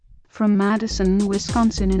From Madison,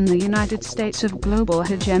 Wisconsin in the United States of global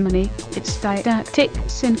hegemony, it's Didactic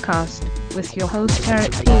SynCast, with your host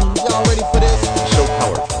Eric P. Y'all ready for this? So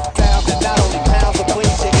powerful. Sound that not only pounds but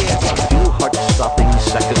cleans your ears. A few heart-stopping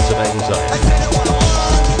seconds of anxiety. I said it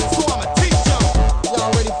 101, so I'ma teach 'em.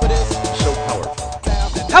 Y'all ready for this? So powerful.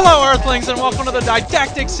 Hello, Earthlings, and welcome to the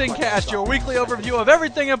Didactic SynCast, your weekly overview of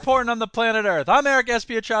everything important on the planet Earth. I'm Eric S.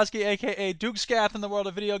 Piotrowski, a.k.a. Duke Scath in the world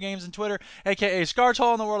of video games and Twitter, a.k.a.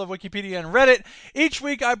 Scartol in the world of Wikipedia and Reddit. Each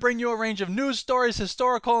week, I bring you a range of news stories,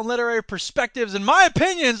 historical and literary perspectives, and my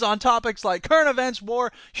opinions on topics like current events,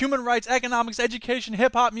 war, human rights, economics, education,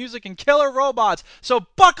 hip-hop music, and killer robots. So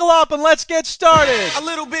buckle up and let's get started! A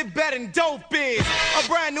little bit better than dope is. A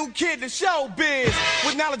brand new kid to show biz.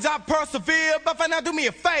 With knowledge I persevere, but for now do me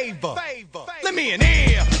a favor. Let me an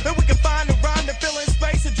ear, and we can find a rhyme to fill in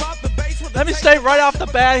space and drop the bass with Let me state right off the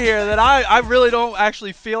bat here that I really don't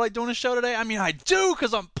actually feel like doing a show today. I mean, I do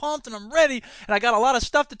because I'm pumped and I'm ready and I got a lot of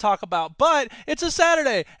stuff to talk about. But it's a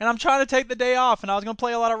Saturday and I'm trying to take the day off and I was going to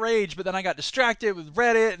play a lot of Rage, but then I got distracted with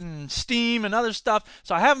Reddit and Steam and other stuff.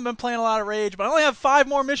 So I haven't been playing a lot of Rage, but I only have 5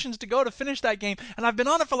 more missions to go to finish that game and I've been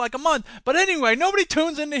on it for like a month. But anyway, nobody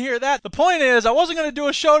tunes in to hear that. The point is, I wasn't going to do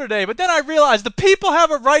a show today, but then I realized the people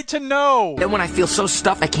have a right to know. Then when I feel so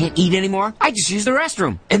stuffed I can't eat anymore, I just use the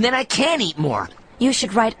restroom. And then I can eat more. You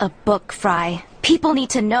should write a book, Fry. People need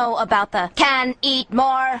to know about the can eat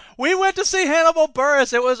more. We went to see Hannibal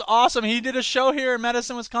Buress. It was awesome. He did a show here in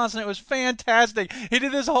Madison, Wisconsin. It was fantastic. He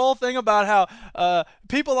did this whole thing about how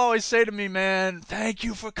people always say to me, man, thank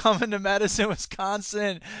you for coming to Madison,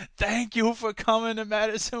 Wisconsin. Thank you for coming to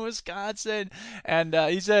Madison, Wisconsin. And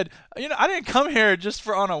he said, you know, I didn't come here just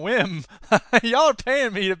for on a whim. Y'all are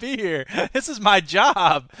paying me to be here. This is my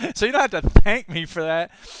job. So you don't have to thank me for that.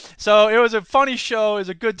 So it was a funny show. It was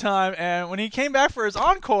a good time. And when he came back for his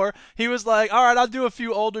encore, he was like, all right, I'll do a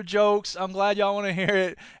few older jokes. I'm glad y'all want to hear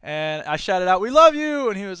it. And I shouted out, we love you.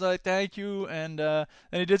 And he was like, thank you. And then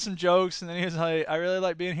he did some jokes. And then he was like, I really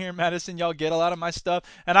like being here in Madison. Y'all get a lot of my stuff.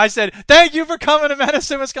 And I said, thank you for coming to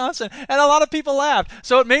Madison, Wisconsin. And a lot of people laughed.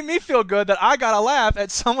 So it made me feel good that I got a laugh at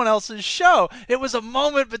someone else's show. It was a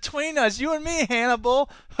moment between us. You and me, Hannibal.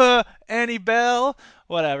 Annie Bell.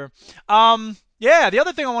 Whatever. Yeah, the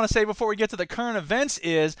other thing I want to say before we get to the current events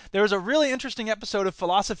is there was a really interesting episode of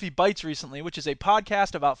Philosophy Bites recently, which is a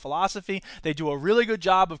podcast about philosophy. They do a really good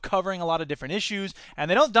job of covering a lot of different issues, and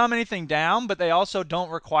they don't dumb anything down, but they also don't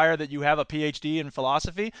require that you have a PhD in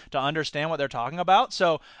philosophy to understand what they're talking about.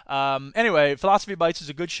 So anyway, Philosophy Bites is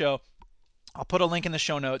a good show. I'll put a link in the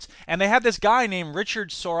show notes. And they had this guy named Richard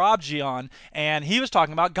Sorabji on, and he was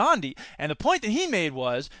talking about Gandhi. And the point that he made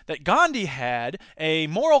was that Gandhi had a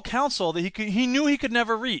moral counsel that he knew he could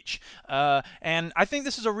never reach. And I think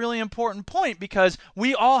this is a really important point because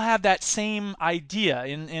we all have that same idea.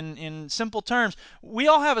 In simple terms, we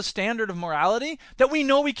all have a standard of morality that we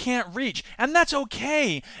know we can't reach. And that's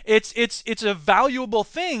okay. It's a valuable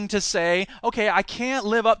thing to say, okay, I can't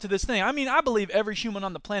live up to this thing. I mean, I believe every human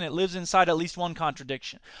on the planet lives inside at least one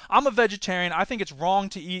contradiction. I'm a vegetarian. I think it's wrong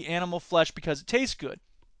to eat animal flesh because it tastes good.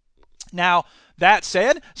 Now, that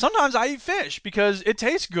said, sometimes I eat fish because it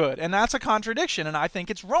tastes good, and that's a contradiction, and I think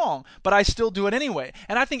it's wrong, but I still do it anyway.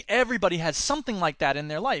 And I think everybody has something like that in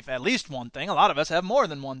their life, at least one thing. A lot of us have more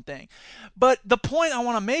than one thing. But the point I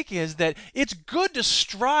want to make is that it's good to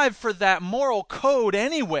strive for that moral code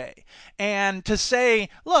anyway, and to say,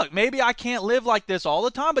 look, maybe I can't live like this all the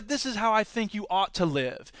time, but this is how I think you ought to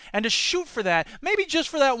live. And to shoot for that, maybe just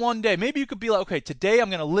for that one day. Maybe you could be like, okay, today I'm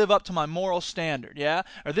going to live up to my moral standard, yeah?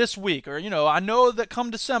 Or this week, or, you know, I know that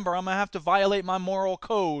come December I'm going to have to violate my moral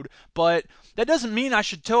code, but that doesn't mean I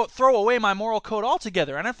should throw away my moral code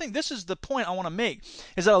altogether. And I think this is the point I want to make,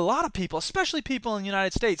 is that a lot of people, especially people in the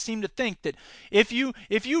United States, seem to think that if you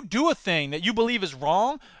do a thing that you believe is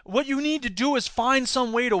wrong, what you need to do is find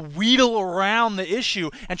some way to wheedle around the issue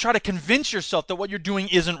and try to convince yourself that what you're doing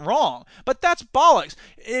isn't wrong. But that's bollocks.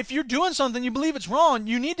 If you're doing something you believe it's wrong,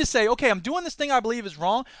 you need to say, okay, I'm doing this thing I believe is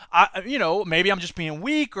wrong. Maybe I'm just being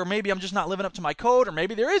weak, or maybe I'm just not living up to my code, or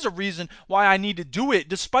maybe there is a reason why I need to do it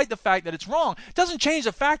despite the fact that it's wrong. It doesn't change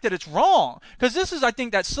the fact that it's wrong. Because this is, I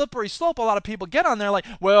think, that slippery slope a lot of people get on there, like,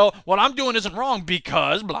 well, what I'm doing isn't wrong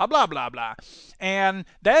because blah, blah, blah, blah. And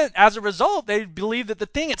then, as a result, they believe that the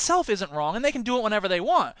thing itself isn't wrong, and they can do it whenever they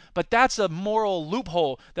want. But that's a moral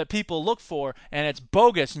loophole that people look for, and it's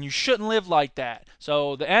bogus, and you shouldn't live like that.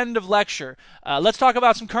 So, the end of lecture. Let's talk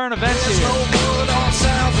about some current events here. no good on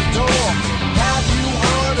Salvador. Have you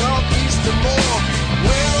heard of Easter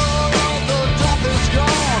Where all the dope is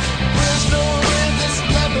gone? Prisoner in this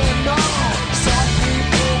Lebanon. Some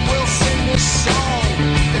people will sing this song.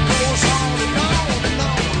 It goes on and on and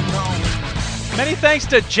on and on. Many thanks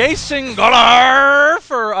to Jason Goller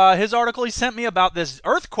for his article he sent me about this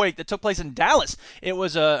earthquake that took place in Dallas. It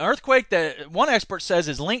was an earthquake that one expert says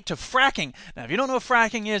is linked to fracking. Now, if you don't know what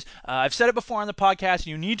fracking is, I've said it before on the podcast,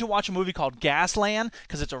 you need to watch a movie called Gasland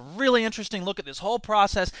because it's a really interesting look at this whole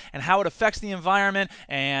process and how it affects the environment.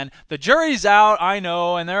 And the jury's out, I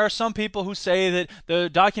know, and there are some people who say that the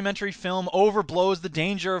documentary film overblows the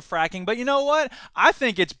danger of fracking. But you know what? I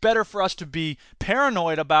think it's better for us to be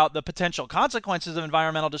paranoid about the potential consequences of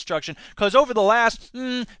environmental destruction, because over the last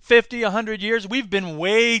 50, 100 years, we've been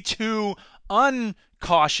way too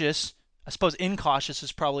uncautious, I suppose incautious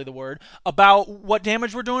is probably the word, about what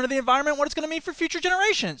damage we're doing to the environment, what it's going to mean for future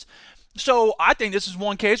generations. So I think this is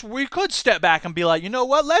one case where we could step back and be like, you know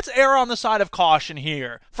what, let's err on the side of caution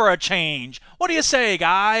here for a change. What do you say,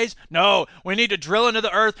 guys? No, we need to drill into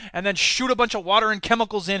the earth and then shoot a bunch of water and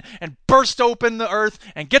chemicals in and burst open the earth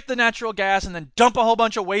and get the natural gas and then dump a whole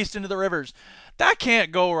bunch of waste into the rivers. That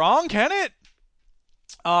can't go wrong, can it?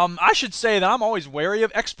 I should say that I'm always wary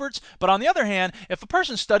of experts, but on the other hand, if a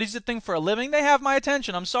person studies the thing for a living, they have my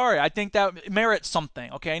attention. I'm sorry. I think that merits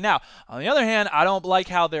something. Okay, now, on the other hand, I don't like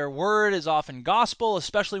how their word is often gospel,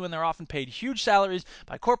 especially when they're often paid huge salaries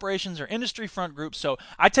by corporations or industry front groups. So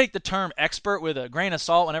I take the term expert with a grain of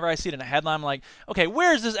salt whenever I see it in a headline. I'm like, okay,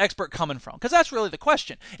 where's this expert coming from? Because that's really the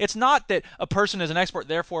question. It's not that a person is an expert,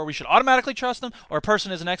 therefore we should automatically trust them, or a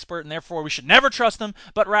person is an expert and therefore we should never trust them,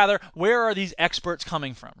 but rather, where are these experts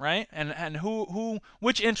coming from, right? And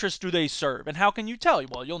which interests do they serve? And how can you tell?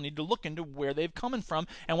 Well, you'll need to look into where they've come from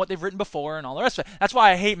and what they've written before and all the rest of it. That's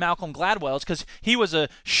why I hate Malcolm Gladwell. It's because he was a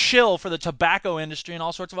shill for the tobacco industry and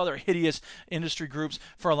all sorts of other hideous industry groups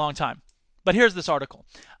for a long time. But here's this article.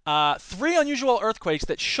 3 unusual earthquakes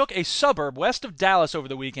that shook a suburb west of Dallas over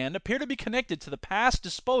the weekend appear to be connected to the past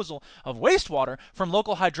disposal of wastewater from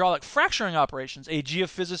local hydraulic fracturing operations, a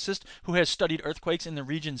geophysicist who has studied earthquakes in the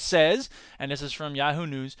region says, and this is from Yahoo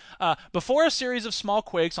News, before a series of small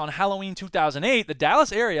quakes on Halloween 2008, the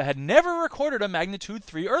Dallas area had never recorded a magnitude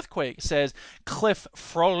 3 earthquake, says Cliff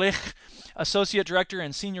Froelich, Associate Director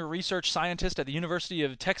and Senior Research Scientist at the University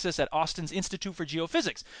of Texas at Austin's Institute for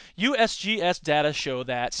Geophysics. USGS data show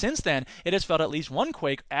that since then, it has felt at least one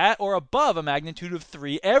quake at or above a magnitude of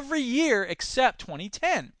 3 every year except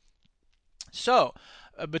 2010. So,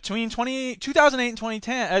 between 2008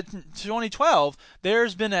 and 2012,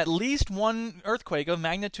 there's been at least one earthquake of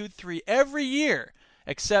magnitude 3 every year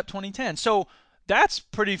except 2010. So, that's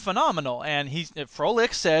pretty phenomenal, and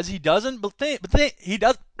Froelich says he doesn't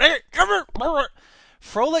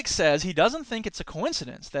Froelich says he doesn't think it's a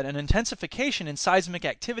coincidence that an intensification in seismic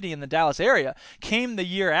activity in the Dallas area came the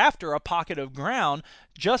year after a pocket of ground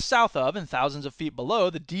just south of and thousands of feet below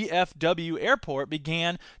the DFW airport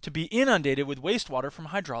began to be inundated with wastewater from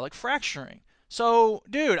hydraulic fracturing. So,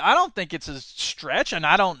 dude, I don't think it's a stretch, and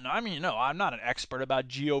I'm not an expert about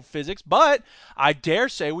geophysics, but I dare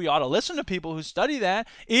say we ought to listen to people who study that,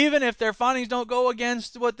 even if their findings don't go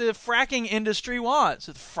against what the fracking industry wants.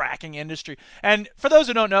 The fracking industry. And for those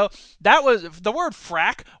who don't know, the word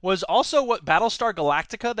frack was also what Battlestar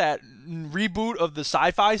Galactica, that reboot of the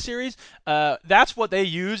sci-fi series, that's what they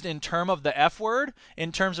used in term of the F word,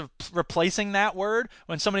 in terms of replacing that word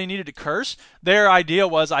when somebody needed to curse. Their idea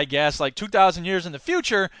was, I guess, like 2,000 years in the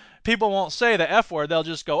future, people won't say the F word. They'll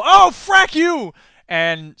just go, oh, frack you!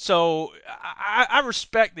 And so I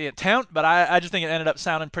respect the attempt, but I just think it ended up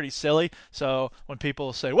sounding pretty silly. So when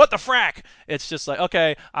people say, what the frack? It's just like,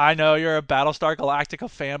 okay, I know you're a Battlestar Galactica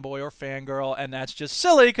fanboy or fangirl, and that's just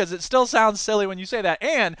silly because it still sounds silly when you say that.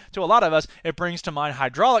 And to a lot of us, it brings to mind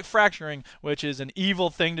hydraulic fracturing, which is an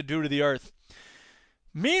evil thing to do to the earth.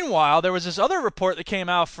 Meanwhile, there was this other report that came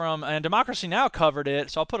out from, and Democracy Now! Covered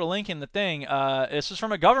it, so I'll put a link in the thing. This is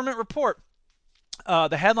from a government report.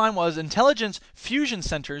 The headline was, Intelligence Fusion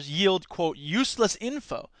Centers Yield, quote, useless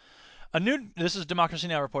info. This is Democracy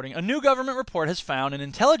Now! Reporting. A new government report has found an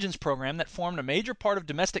intelligence program that formed a major part of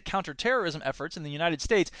domestic counterterrorism efforts in the United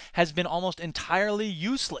States has been almost entirely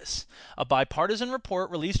useless. A bipartisan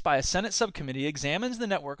report released by a Senate subcommittee examines the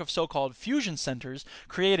network of so-called fusion centers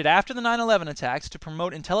created after the 9/11 attacks to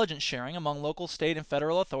promote intelligence sharing among local, state, and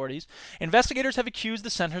federal authorities. Investigators have accused the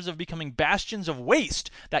centers of becoming bastions of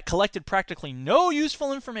waste that collected practically no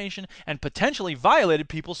useful information and potentially violated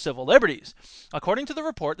people's civil liberties. According to the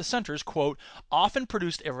report, the centers, quote, often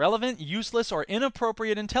produced irrelevant, useless, or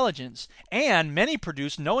inappropriate intelligence, and many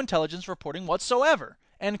produced no intelligence reporting whatsoever,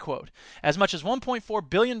 end quote. As much as $1.4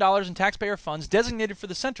 billion in taxpayer funds designated for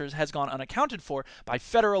the centers has gone unaccounted for by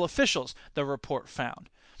federal officials, the report found.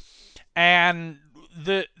 And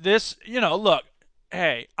look,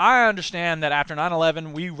 hey, I understand that after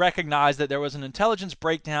 9/11, we recognized that there was an intelligence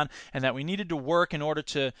breakdown and that we needed to work in order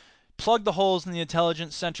to plug the holes in the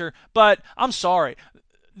intelligence center. But I'm sorry.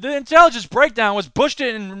 The intelligence breakdown was Bush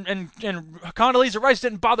didn't and Condoleezza Rice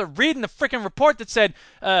didn't bother reading the freaking report that said,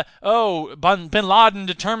 Bin Laden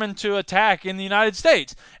determined to attack in the United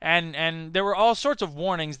States. And there were all sorts of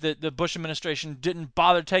warnings that the Bush administration didn't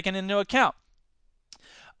bother taking into account.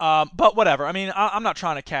 But whatever. I mean, I'm not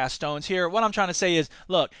trying to cast stones here. What I'm trying to say is,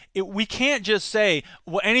 look, we can't just say,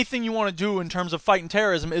 well, anything you want to do in terms of fighting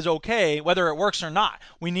terrorism is okay, whether it works or not.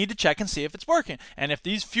 We need to check and see if it's working. And if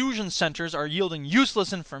these fusion centers are yielding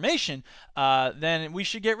useless information, then we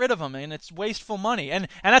should get rid of them. And it's wasteful money. And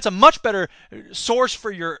that's a much better source for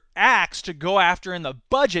your axe to go after in the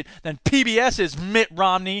budget than PBS is, Mitt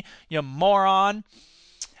Romney, you moron.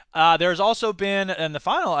 There's also been, and the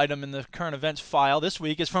final item in the current events file this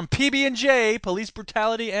week is from PB&J, Police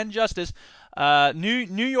Brutality and Justice.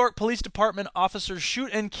 New York Police Department officers shoot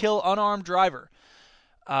and kill unarmed driver.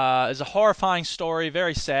 Is a horrifying story,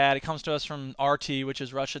 very sad. It comes to us from RT, which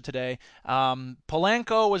is Russia Today.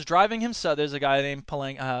 Polanco was driving himself. There's a guy named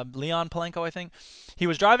Leon Polanco, I think. He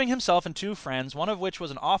was driving himself and two friends, one of which was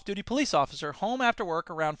an off-duty police officer, home after work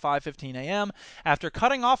around 5:15 a.m. After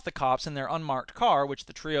cutting off the cops in their unmarked car, which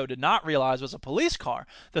the trio did not realize was a police car,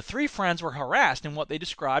 the three friends were harassed in what they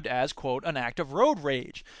described as, quote, an act of road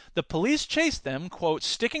rage. The police chased them, quote,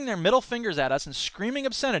 sticking their middle fingers at us and screaming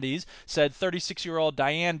obscenities, said 36-year-old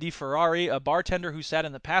Diane DeFerrari, a bartender who sat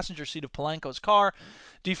in the passenger seat of Polanco's car.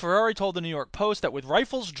 DeFerrari told the New York Post that with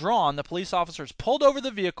rifles drawn, the police officers pulled over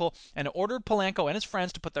the vehicle and ordered Polanco and his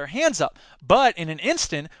friends to put their hands up. But in an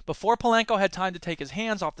instant, before Polanco had time to take his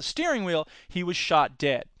hands off the steering wheel, he was shot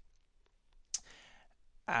dead.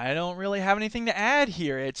 I don't really have anything to add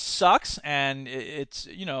here. It sucks, and it's,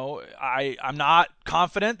 I'm not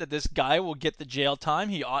confident that this guy will get the jail time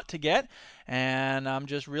he ought to get, and I'm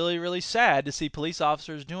just really, really sad to see police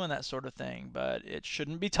officers doing that sort of thing. But it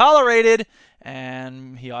shouldn't be tolerated,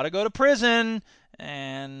 and he ought to go to prison,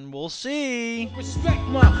 and we'll see. Respect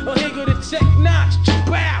my nigga to check notch.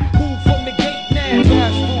 Bow, move from the gate now.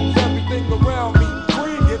 Cash moves everything around me.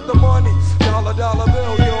 Green, get the money. Dollar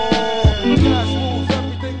bill, yo. Cash moves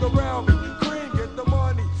everything around me. Green, get the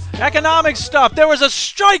money. Economic stuff. There was a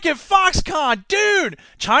strike at Foxconn. Dude!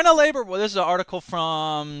 China Labor... Well, this is an article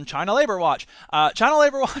from China Labor Watch. China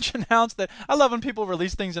Labor Watch announced that... I love when people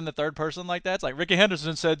release things in the third person like that. It's like Ricky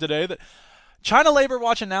Henderson said today that... China Labor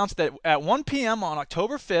Watch announced that at 1 p.m. on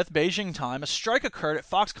October 5th, Beijing time, a strike occurred at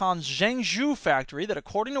Foxconn's Zhengzhou factory that,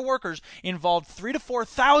 according to workers, involved 3,000 to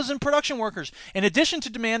 4,000 production workers. In addition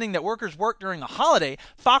to demanding that workers work during a holiday,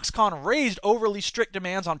 Foxconn raised overly strict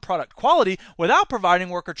demands on product quality without providing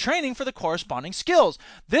worker training for the corresponding skills.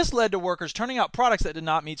 This led to workers turning out products that did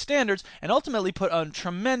not meet standards and ultimately put a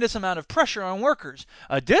tremendous amount of pressure on workers.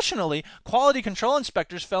 Additionally, quality control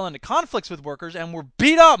inspectors fell into conflicts with workers and were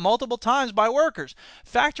beat up multiple times by workers.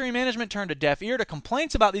 Factory management turned a deaf ear to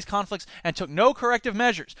complaints about these conflicts and took no corrective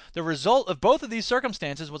measures. The result of both of these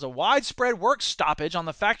circumstances was a widespread work stoppage on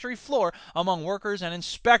the factory floor among workers and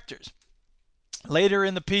inspectors. Later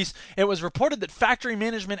in the piece, it was reported that factory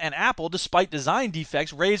management and Apple, despite design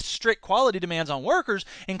defects, raised strict quality demands on workers,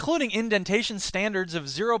 including indentation standards of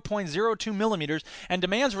 0.02 millimeters and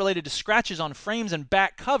demands related to scratches on frames and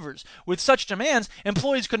back covers. With such demands,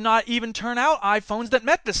 employees could not even turn out iPhones that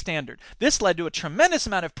met the standard. This led to a tremendous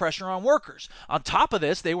amount of pressure on workers. On top of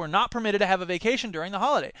this, they were not permitted to have a vacation during the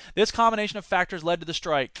holiday. This combination of factors led to the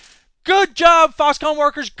strike. Good job, Foxconn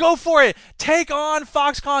workers. Go for it. Take on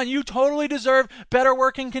Foxconn. You totally deserve better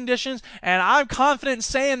working conditions, and I'm confident in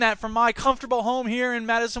saying that from my comfortable home here in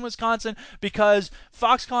Madison, Wisconsin, because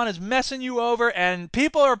Foxconn is messing you over, and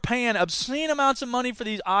people are paying obscene amounts of money for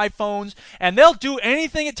these iPhones, and they'll do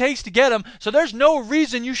anything it takes to get them, so there's no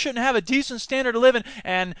reason you shouldn't have a decent standard of living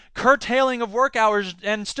and curtailing of work hours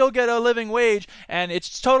and still get a living wage, and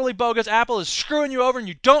it's totally bogus. Apple is screwing you over, and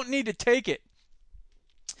you don't need to take it.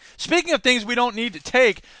 Speaking of things we don't need to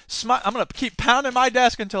take, I'm going to keep pounding my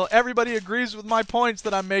desk until everybody agrees with my points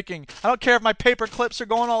that I'm making. I don't care if my paper clips are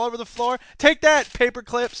going all over the floor. Take that, paper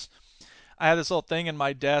clips. I have this little thing in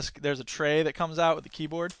my desk. There's a tray that comes out with the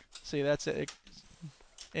keyboard. See, that's it.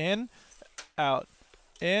 In, out,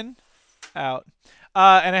 in, out.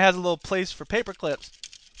 And it has a little place for paper clips.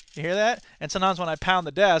 You hear that? And sometimes when I pound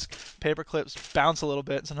the desk, paper clips bounce a little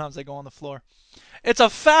bit. Sometimes they go on the floor. It's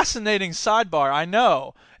a fascinating sidebar, I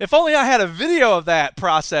know. If only I had a video of that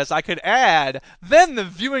process I could add, then the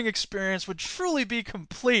viewing experience would truly be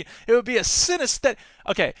complete. It would be a synesthetic.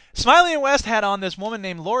 Okay, Smiley and West had on this woman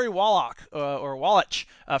named Lori Wallach,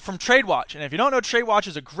 from TradeWatch. And if you don't know, TradeWatch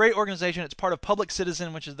is a great organization. It's part of Public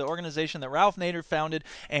Citizen, which is the organization that Ralph Nader founded.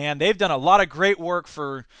 And they've done a lot of great work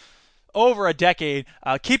for over a decade,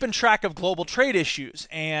 keeping track of global trade issues.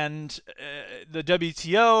 And the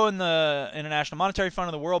WTO and the International Monetary Fund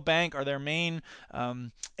and the World Bank are their main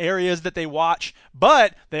areas that they watch.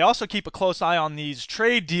 But they also keep a close eye on these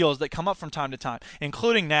trade deals that come up from time to time,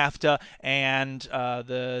 including NAFTA and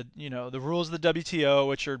the rules of the WTO,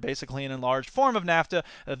 which are basically an enlarged form of NAFTA.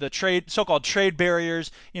 The so-called trade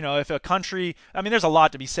barriers. If a country, there's a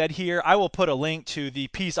lot to be said here. I will put a link to the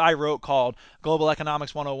piece I wrote called Global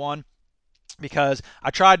Economics 101. Because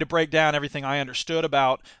I tried to break down everything I understood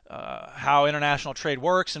about how international trade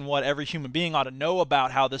works and what every human being ought to know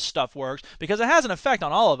about how this stuff works, because it has an effect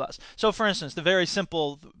on all of us. So, for instance, the very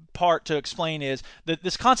simple part to explain is that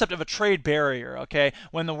this concept of a trade barrier, okay?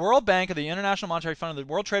 When the World Bank or the International Monetary Fund or the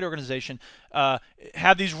World Trade Organization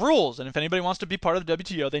have these rules, and if anybody wants to be part of the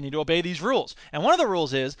WTO, they need to obey these rules. And one of the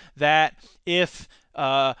rules is that if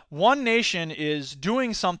one nation is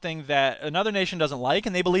doing something that another nation doesn't like,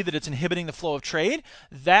 and they believe that it's inhibiting the flow of trade,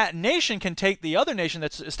 that nation can take the other nation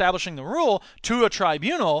that's establishing the rule to a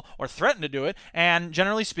tribunal or threaten to do it, and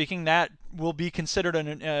generally speaking, that will be considered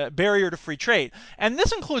a barrier to free trade. And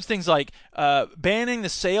this includes things like banning the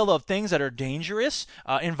sale of things that are dangerous,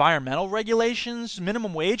 environmental regulations,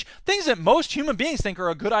 minimum wage, things that most human beings think are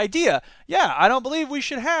a good idea. Yeah, I don't believe we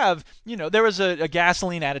should have, there was a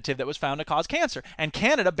gasoline additive that was found to cause cancer, and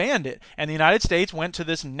Canada banned it. And the United States went to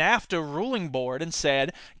this NAFTA ruling board and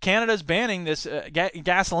said, Canada's banning this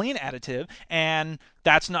gasoline additive, and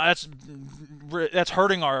that's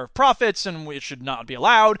hurting our profits, and it should not be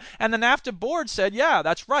allowed. And the NAFTA board said, yeah,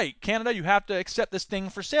 that's right. Canada, you have to accept this thing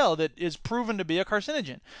for sale that is proven to be a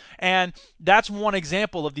carcinogen. And that's one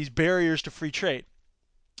example of these barriers to free trade.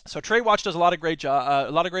 So TradeWatch does a lot of great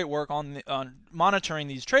work on monitoring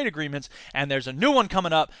these trade agreements, and there's a new one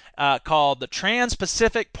coming up called the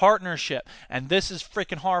Trans-Pacific Partnership, and this is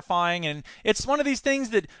freaking horrifying. And it's one of these things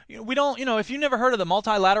that we don't, if you never heard of the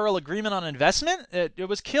Multilateral Agreement on Investment, it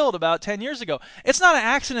was killed about 10 years ago. It's not an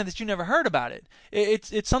accident that you never heard about it.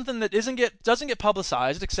 It's something that doesn't get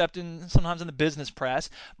publicized except sometimes in the business press,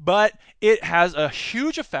 but it has a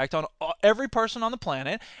huge effect on every person on the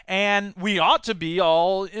planet, and we ought to be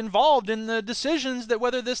all involved in the decisions that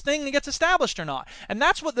whether this thing gets established or not. And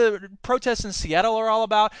that's what the protests in Seattle are all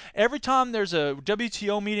about. Every time there's a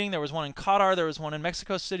WTO meeting, there was one in Qatar, there was one in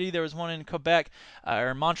Mexico City, there was one in Quebec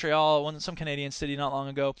or Montreal, some Canadian city not long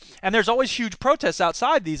ago. And there's always huge protests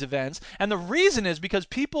outside these events. And the reason is because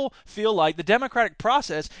people feel like the democratic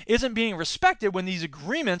process isn't being respected when these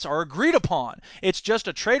agreements are agreed upon. It's just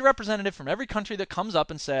a trade representative from every country that comes up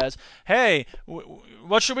and says, hey,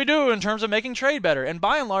 what should we do in terms of making trade better? And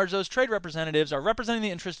by and large, those trade representatives are representing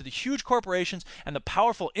the interests of the huge corporations and the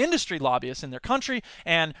powerful industry lobbyists in their country,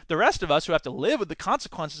 and the rest of us who have to live with the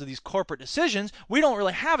consequences of these corporate decisions, we don't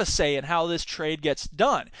really have a say in how this trade gets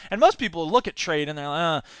done. And most people look at trade and they're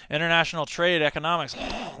like, international trade economics,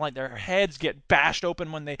 like their heads get bashed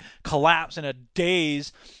open when they collapse in a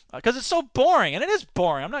daze, because it's so boring. And it is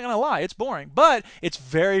boring, I'm not going to lie, it's boring, but it's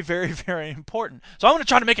very, very, very important. So I'm going to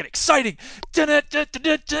try to make it exciting. I'm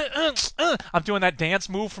doing that dance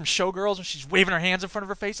move from Showgirls when she's waving her hands in front of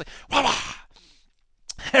her face, like, wah-wah!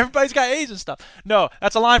 Everybody's got A's and stuff. No,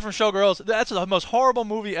 that's a line from Showgirls. That's the most horrible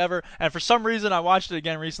movie ever. And for some reason, I watched it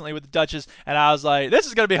again recently with the Duchess, and I was like, this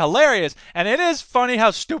is going to be hilarious. And it is funny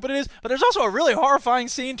how stupid it is, but there's also a really horrifying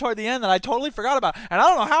scene toward the end that I totally forgot about. And I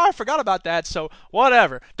don't know how I forgot about that, so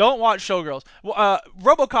whatever. Don't watch Showgirls.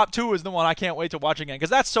 RoboCop 2 is the one I can't wait to watch again,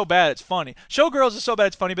 because that's so bad it's funny. Showgirls is so bad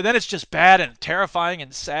it's funny, but then it's just bad and terrifying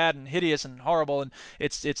and sad and hideous and horrible, and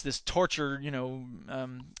it's this torture,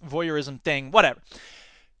 voyeurism thing, whatever.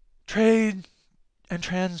 Trade and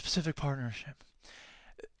Trans-Pacific Partnership.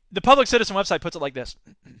 The Public Citizen website puts it like this.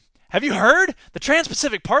 Have you heard? The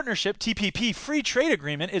Trans-Pacific Partnership, TPP, free trade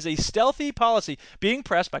agreement is a stealthy policy being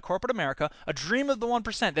pressed by corporate America, a dream of the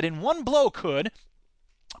 1% that in one blow could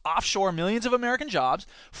offshore millions of American jobs,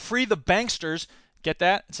 free the banksters. Get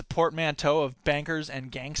that? It's a portmanteau of bankers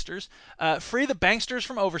and gangsters. Free the banksters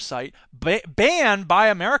from oversight, ban Buy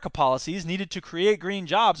America policies needed to create green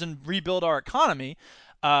jobs and rebuild our economy,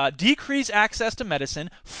 decrease access to medicine,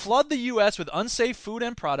 flood the U.S. with unsafe food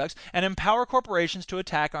and products, and empower corporations to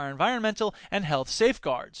attack our environmental and health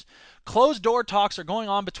safeguards. Closed-door talks are going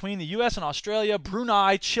on between the U.S. and Australia,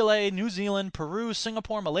 Brunei, Chile, New Zealand, Peru,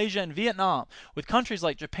 Singapore, Malaysia, and Vietnam, with countries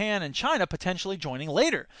like Japan and China potentially joining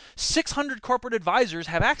later. 600 corporate advisors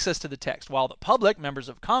have access to the text, while the public, members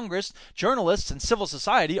of Congress, journalists, and civil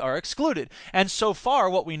society are excluded. And so far,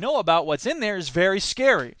 what we know about what's in there is very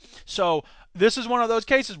scary. So this is one of those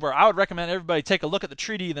cases where I would recommend everybody take a look at the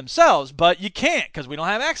treaty themselves, but you can't because we don't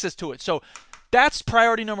have access to it. So that's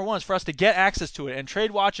priority number one, is for us to get access to it. And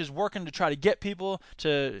TradeWatch is working to try to get people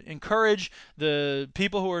to encourage the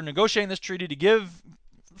people who are negotiating this treaty to give,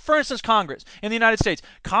 for instance, Congress. In the United States,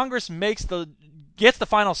 Congress gets the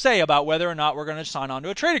final say about whether or not we're going to sign on to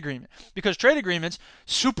a trade agreement, because trade agreements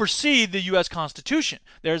supersede the U.S. Constitution.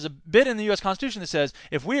 There's a bit in the U.S. Constitution that says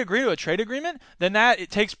if we agree to a trade agreement, then it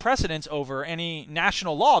takes precedence over any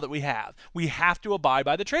national law that we have. We have to abide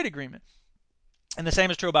by the trade agreement. And the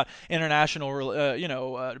same is true about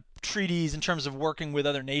international, treaties in terms of working with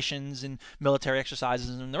other nations and military exercises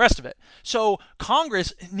and the rest of it. So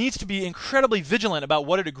Congress needs to be incredibly vigilant about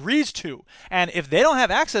what it agrees to. And if they don't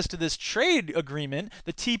have access to this trade agreement,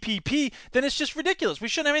 the TPP, then it's just ridiculous. We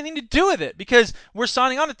shouldn't have anything to do with it because we're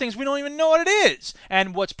signing on to things we don't even know what it is.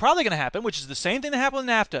 And what's probably going to happen, which is the same thing that happened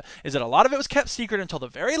with NAFTA, is that a lot of it was kept secret until the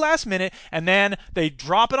very last minute, and then they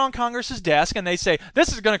drop it on Congress's desk and they say,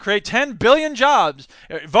 this is going to create 10 billion jobs.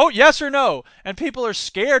 Vote yes or no. And people are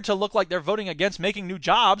scared to look like they're voting against making new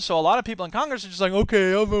jobs, so a lot of people in Congress are just like,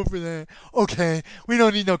 okay, I'll vote for that. Okay, we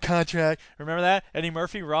don't need no contract. Remember that? Eddie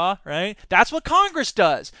Murphy, Raw, right? That's what Congress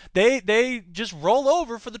does. They just roll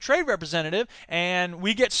over for the trade representative, and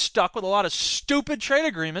we get stuck with a lot of stupid trade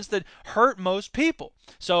agreements that hurt most people.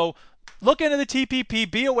 So look into the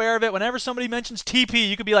TPP. Be aware of it. Whenever somebody mentions TP,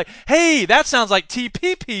 you could be like, hey, that sounds like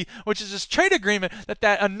TPP, which is this trade agreement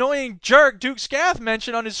that annoying jerk Duke Scath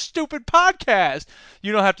mentioned on his stupid podcast.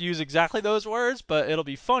 You don't have to use exactly those words, but it'll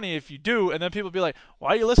be funny if you do. And then people will be like, why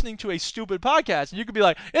are you listening to a stupid podcast? And you could be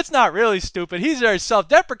like, it's not really stupid. He's very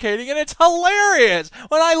self-deprecating, and it's hilarious.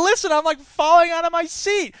 When I listen, I'm like falling out of my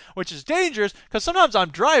seat, which is dangerous because sometimes I'm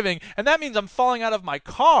driving, and that means I'm falling out of my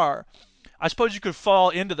car. I suppose you could fall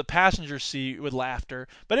into the passenger seat with laughter,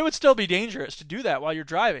 but it would still be dangerous to do that while you're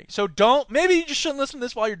driving. So maybe you just shouldn't listen to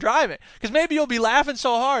this while you're driving, because maybe you'll be laughing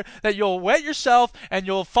so hard that you'll wet yourself and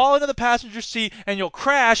you'll fall into the passenger seat and you'll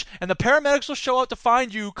crash, and the paramedics will show up to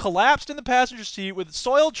find you collapsed in the passenger seat with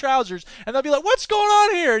soiled trousers, and they'll be like, what's going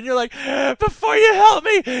on here? And you're like, before you help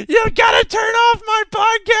me, you gotta turn off my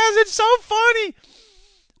podcast. It's so funny.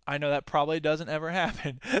 I know that probably doesn't ever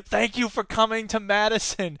happen. Thank you for coming to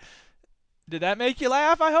Madison. Did that make you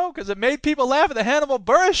laugh, I hope? Because it made people laugh at the Hannibal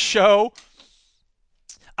Buress show.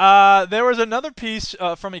 There was another piece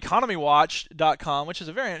from EconomyWatch.com, which is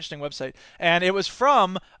a very interesting website, and it was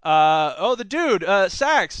from, the dude,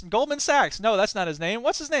 Sachs, Goldman Sachs. No, that's not his name.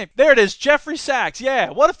 What's his name? There it is, Jeffrey Sachs. Yeah,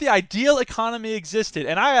 what if the ideal economy existed?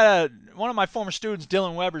 And I had one of my former students,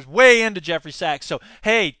 Dylan Weber's, way into Jeffrey Sachs. So,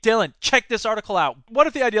 hey, Dylan, check this article out. What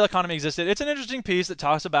if the ideal economy existed? It's an interesting piece that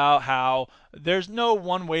talks about how there's no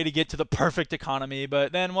one way to get to the perfect economy,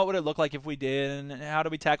 but then what would it look like if we did, and how do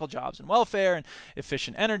we tackle jobs and welfare and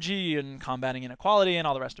efficient energy and combating inequality and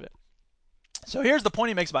all the rest of it. So here's the point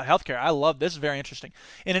he makes about healthcare. I love this. It's very interesting.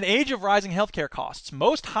 In an age of rising healthcare costs,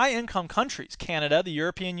 most high-income countries, Canada, the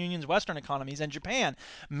European Union's Western economies, and Japan,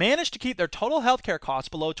 managed to keep their total healthcare costs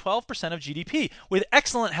below 12% of GDP with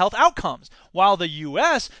excellent health outcomes, while the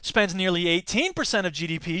U.S. spends nearly 18% of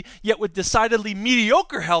GDP, yet with decidedly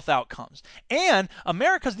mediocre health outcomes. And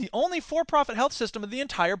America's the only for-profit health system of the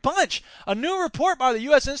entire bunch. A new report by the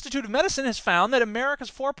U.S. Institute of Medicine has found that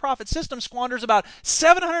America's for-profit system squanders about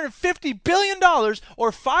 $750 billion,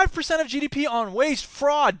 or 5% of GDP, on waste,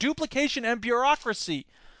 fraud, duplication, and bureaucracy.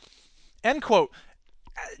 End quote.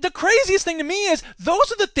 The craziest thing to me is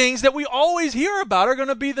those are the things that we always hear about are going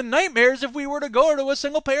to be the nightmares if we were to go to a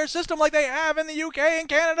single-payer system like they have in the UK and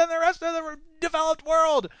Canada and the rest of the developed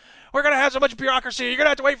world. We're going to have so much bureaucracy. You're going to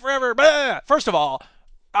have to wait forever. Blah. First of all,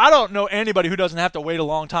 I don't know anybody who doesn't have to wait a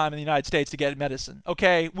long time in the United States to get medicine.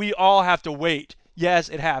 Okay? We all have to wait. Yes,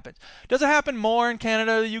 it happens. Does it happen more in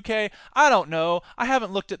Canada or the UK? I don't know. I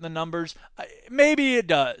haven't looked at the numbers. Maybe it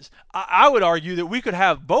does. I would argue that we could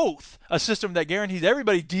have both, a system that guarantees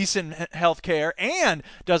everybody decent health care and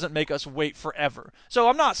doesn't make us wait forever. So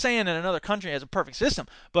I'm not saying that another country has a perfect system,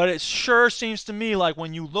 but it sure seems to me like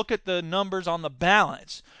when you look at the numbers on the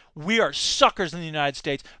balance, we are suckers in the United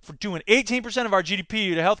States for doing 18% of our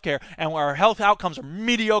GDP to healthcare, and our health outcomes are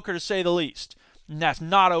mediocre to say the least. And that's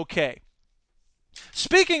not okay.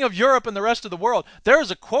 Speaking of Europe and the rest of the world, there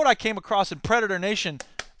is a quote I came across in Predator Nation.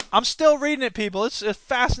 I'm still reading it, people. It's a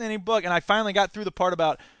fascinating book, and I finally got through the part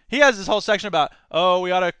about, he has this whole section about, oh,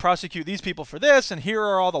 we ought to prosecute these people for this, and here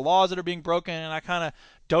are all the laws that are being broken, and I kind of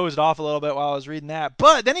dozed off a little bit while I was reading that.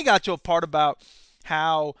 But then he got to a part about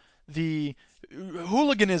how the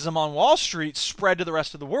hooliganism on Wall Street spread to the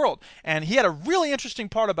rest of the world. And he had a really interesting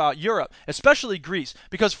part about Europe, especially Greece,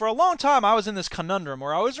 because for a long time I was in this conundrum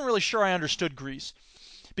where I wasn't really sure I understood Greece.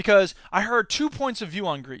 Because I heard 2 points of view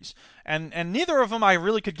on Greece, and neither of them I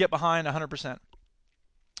really could get behind 100%.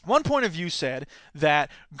 One point of view said that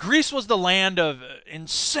Greece was the land of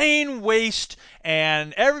insane waste,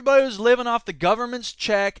 and everybody was living off the government's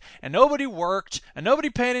check, and nobody worked, and nobody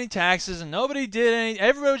paid any taxes, and nobody did any.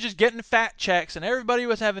 Everybody was just getting fat checks, and everybody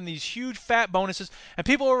was having these huge fat bonuses, and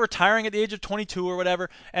people were retiring at the age of 22 or whatever,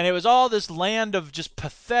 and it was all this land of just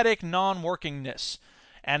pathetic non-workingness.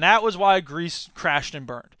 And that was why Greece crashed and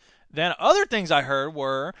burned. Then other things I heard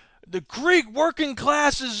were the Greek working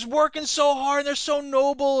class is working so hard and they're so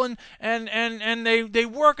noble and they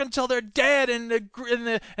work until they're dead and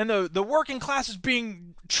the working class is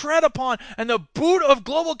being tread upon and the boot of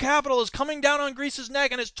global capital is coming down on Greece's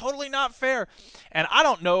neck and it's totally not fair. And I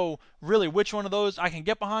don't know really which one of those I can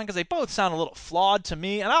get behind because they both sound a little flawed to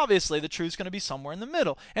me, and obviously the truth's going to be somewhere in the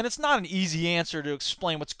middle. And it's not an easy answer to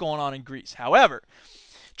explain what's going on in Greece. However,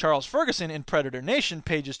 Charles Ferguson in Predator Nation,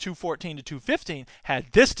 pages 214 to 215, had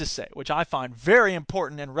this to say, which I find very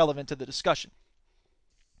important and relevant to the discussion.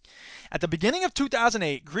 At the beginning of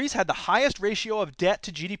 2008, Greece had the highest ratio of debt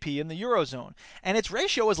to GDP in the Eurozone, and its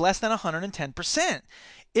ratio was less than 110%.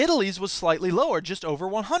 Italy's was slightly lower, just over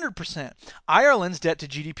 100%. Ireland's debt to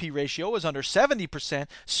GDP ratio was under 70%,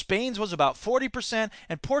 Spain's was about 40%,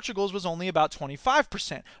 and Portugal's was only about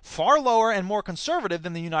 25%, far lower and more conservative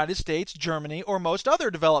than the United States, Germany, or most other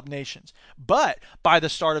developed nations. But by the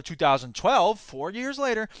start of 2012, 4 years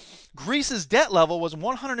later, Greece's debt level was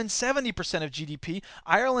 170% of GDP,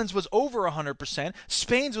 Ireland's was over 100%,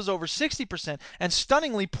 Spain's was over 60%, and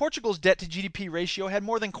stunningly, Portugal's debt to GDP ratio had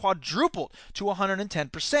more than quadrupled to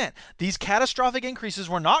 110%. These catastrophic increases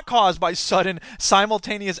were not caused by sudden,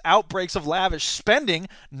 simultaneous outbreaks of lavish spending,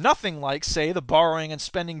 nothing like, say, the borrowing and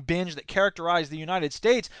spending binge that characterized the United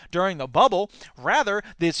States during the bubble. Rather,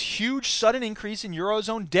 this huge sudden increase in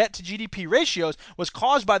Eurozone debt to GDP ratios was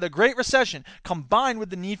caused by the Great Recession, combined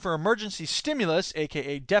with the need for emergency stimulus,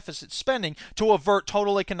 aka deficit spending, to avert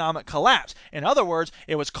total economic collapse. In other words,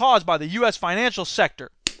 it was caused by the U.S. financial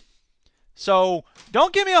sector. So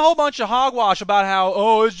don't give me a whole bunch of hogwash about how,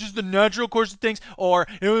 oh, it's just the natural course of things, or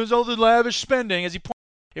it was all the lavish spending, as he pointed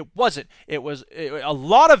out. It wasn't. It was a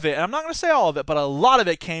lot of it, and I'm not going to say all of it, but a lot of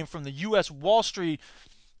it came from the U.S. Wall Street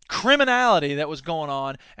criminality that was going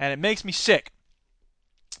on, and it makes me sick.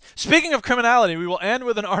 Speaking of criminality, we will end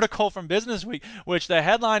with an article from Business Week, which the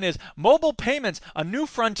headline is, Mobile Payments, a New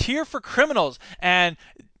Frontier for Criminals. And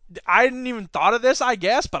I didn't even thought of this, I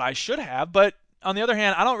guess, but I should have, but on the other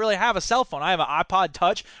hand, I don't really have a cell phone. I have an iPod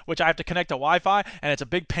Touch, which I have to connect to Wi-Fi, and it's a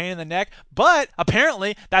big pain in the neck. But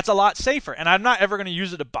apparently, that's a lot safer. And I'm not ever going to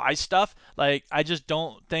use it to buy stuff. Like, I just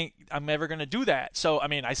don't think I'm ever going to do that. So, I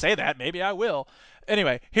mean, I say that. Maybe I will.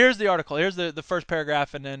 Anyway, here's the article. Here's the first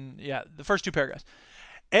paragraph, and then, the first two paragraphs.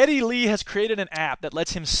 Eddie Lee has created an app that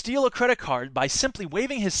lets him steal a credit card by simply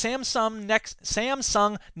waving his Samsung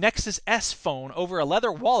Nexus S phone over a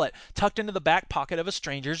leather wallet tucked into the back pocket of a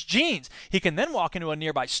stranger's jeans. He can then walk into a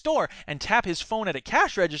nearby store and tap his phone at a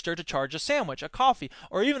cash register to charge a sandwich, a coffee,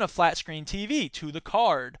 or even a flat-screen TV to the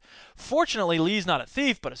card. Fortunately, Lee's not a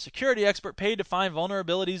thief, but a security expert paid to find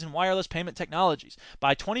vulnerabilities in wireless payment technologies.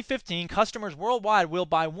 By 2015, customers worldwide will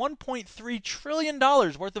buy $1.3 trillion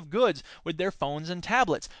worth of goods with their phones and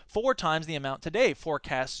tablets, 4 times the amount today,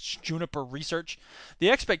 forecasts Juniper Research.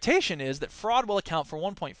 The expectation is that fraud will account for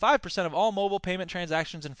 1.5% of all mobile payment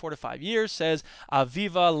transactions in 4 to 5 years, says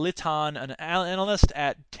Aviva Litton, an analyst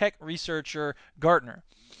at tech researcher Gartner.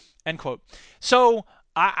 End quote. So,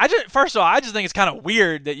 first of all, I just think it's kind of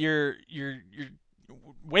weird that you're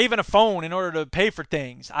waving a phone in order to pay for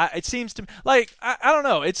things. It seems to me like I don't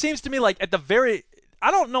know. It seems to me like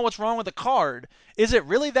I don't know what's wrong with the card. Is it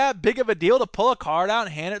really that big of a deal to pull a card out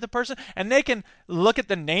and hand it to the person? And they can look at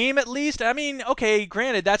the name at least? I mean, okay,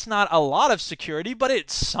 granted, that's not a lot of security, but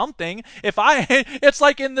it's something. It's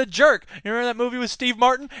like in The Jerk. You remember that movie with Steve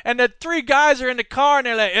Martin? And the 3 guys are in the car and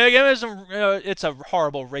they're like, hey, give me some, it's a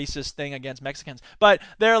horrible racist thing against Mexicans. But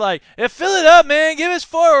they're like, hey, fill it up, man. Give us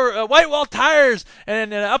 4 white wall tires.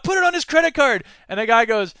 And I'll put it on his credit card. And the guy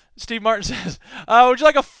goes, Steve Martin says, would you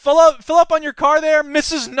like a fill up on your car there,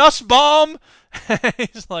 Mrs. Nussbaum?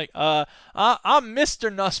 He's like, I'm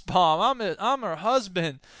Mr. Nussbaum. I'm her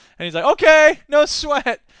husband. And he's like, okay, no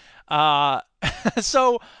sweat.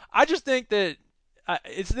 So I just think that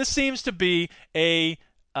this seems to be a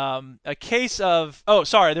case of, oh,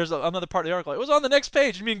 sorry, there's another part of the article. It was on the next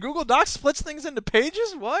page. You mean Google Docs splits things into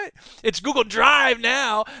pages? What? It's Google Drive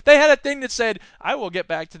now. They had a thing that said, I will get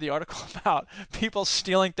back to the article about people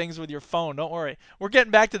stealing things with your phone. Don't worry. We're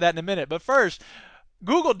getting back to that in a minute. But first,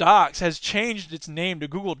 Google Docs has changed its name to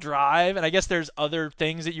Google Drive, and I guess there's other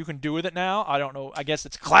things that you can do with it now. I don't know. I guess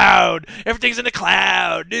it's cloud. Everything's in the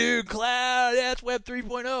cloud. Dude, cloud. That's Web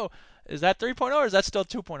 3.0. Is that 3.0 or is that still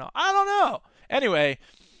 2.0? I don't know. Anyway,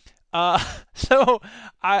 so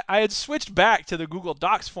I had switched back to the Google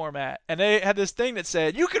Docs format, and they had this thing that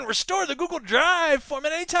said, you can restore the Google Drive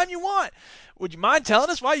format anytime you want. Would you mind telling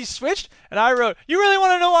us why you switched? And I wrote, you really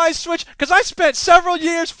want to know why I switched? Because I spent several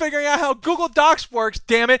years figuring out how Google Docs works,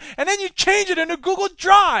 damn it, and then you change it into Google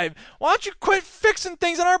Drive. Why don't you quit fixing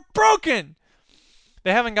things that are broken?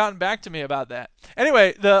 They haven't gotten back to me about that.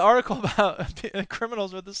 Anyway, the article about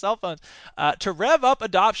criminals with the cell phones. To rev up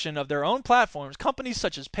adoption of their own platforms, companies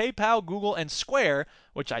such as PayPal, Google, and Square,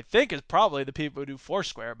 which I think is probably the people who do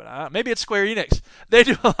Foursquare, but maybe it's Square Enix. They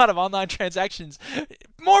do a lot of online transactions.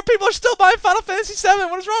 More people are still buying Final Fantasy VII.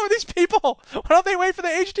 What is wrong with these people? Why don't they wait for the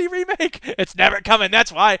HD remake? It's never coming.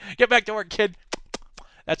 That's why. Get back to work, kid.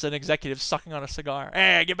 That's an executive sucking on a cigar.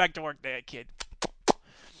 Hey, get back to work there, kid.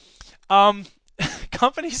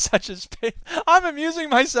 Companies such as I'm amusing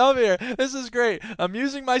myself here. This is great.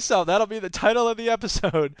 Amusing myself. That'll be the title of the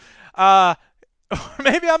episode. Or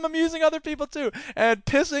maybe I'm amusing other people too. And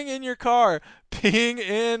pissing in your car. Peeing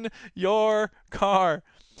in your car.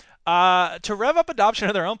 To rev up adoption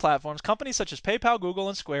of their own platforms, companies such as PayPal, Google,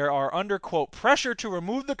 and Square are under, quote, pressure to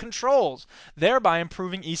remove the controls, thereby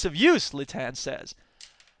improving ease of use, Litan says.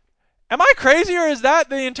 Am I crazy, or is that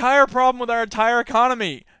the entire problem with our entire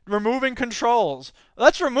economy? Removing controls.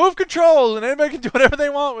 Let's remove controls, and anybody can do whatever they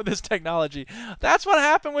want with this technology. That's what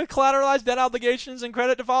happened with collateralized debt obligations and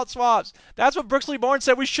credit default swaps. That's what Brooksley Born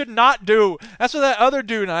said we should not do. That's what that other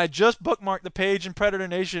dude, and I just bookmarked the page in Predator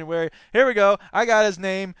Nation where, here we go, I got his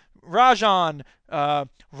name, Rajan,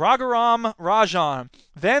 Raghuram Rajan,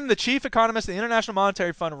 then the chief economist of the International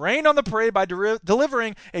Monetary Fund, rained on the parade by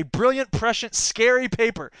delivering a brilliant, prescient, scary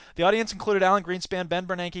paper. The audience included Alan Greenspan, Ben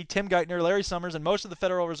Bernanke, Tim Geithner, Larry Summers, and most of the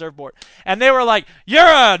Federal Reserve Board. And they were like, you're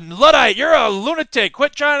a Luddite, you're a lunatic,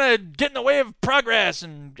 quit trying to get in the way of progress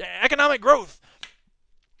and economic growth.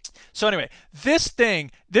 So anyway, this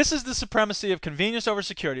is the supremacy of convenience over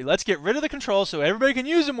security. Let's get rid of the controls so everybody can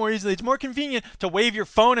use it more easily. It's more convenient to wave your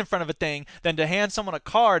phone in front of a thing than to hand someone a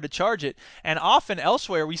card to charge it. And often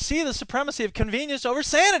elsewhere, we see the supremacy of convenience over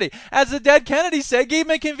sanity. As the dead Kennedy said, give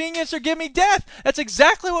me convenience or give me death. That's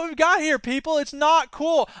exactly what we've got here, people. It's not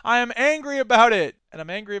cool. I am angry about it. And I'm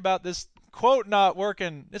angry about this quote not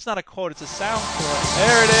working. It's not a quote, it's a sound quote.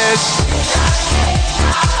 There it is.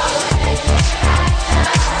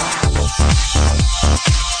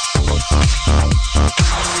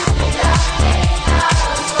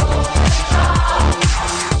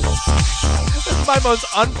 This is my most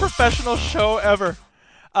unprofessional show ever.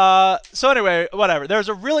 So anyway, whatever. There's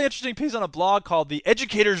a really interesting piece on a blog called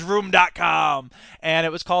theeducatorsroom.com, and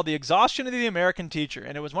it was called The Exhaustion of the American Teacher.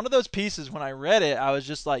 And it was one of those pieces, when I read it, I was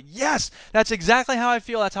just like, yes, that's exactly how I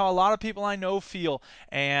feel. That's how a lot of people I know feel.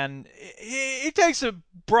 And it takes a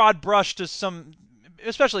broad brush to some,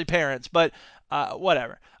 especially parents, but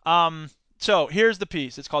whatever. So here's the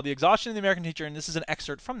piece. It's called The Exhaustion of the American Teacher, and this is an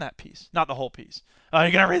excerpt from that piece, not the whole piece. Are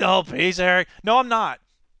you going to read the whole piece, Eric? No, I'm not.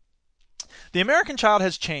 The American child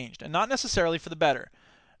has changed, and not necessarily for the better.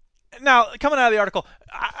 Now, coming out of the article,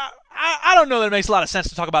 I don't know that it makes a lot of sense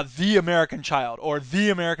to talk about the American child, or the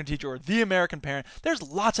American teacher, or the American parent. There's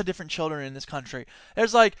lots of different children in this country.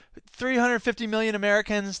 There's like 350 million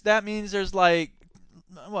Americans. That means there's like,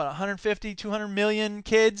 150, 200 million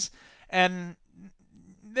kids, and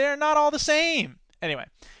they're not all the same. Anyway,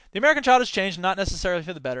 the American child has changed, not necessarily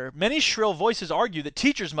for the better. Many shrill voices argue that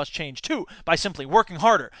teachers must change too, by simply working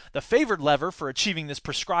harder. The favored lever for achieving this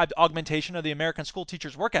prescribed augmentation of the American school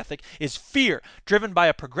teacher's work ethic is fear, driven by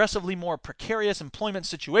a progressively more precarious employment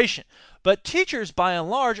situation. But teachers, by and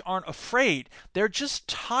large, aren't afraid. They're just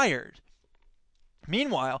tired.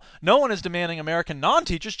 Meanwhile, no one is demanding American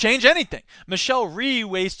non-teachers change anything. Michelle Rhee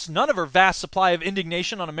wastes none of her vast supply of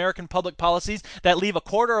indignation on American public policies that leave a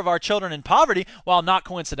quarter of our children in poverty, while not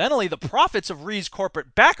coincidentally, the profits of Rhee's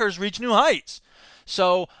corporate backers reach new heights.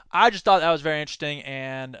 So I just thought that was very interesting,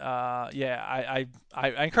 and I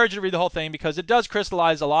encourage you to read the whole thing because it does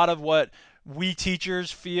crystallize a lot of what we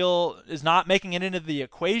teachers feel is not making it into the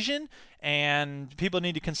equation, and people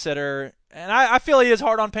need to consider. And I feel he is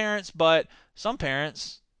hard on parents, but some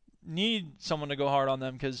parents need someone to go hard on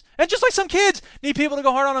them, and just like some kids need people to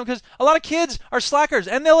go hard on them, because a lot of kids are slackers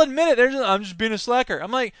and they'll admit it. I'm just being a slacker.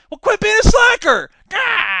 I'm like, well, quit being a slacker.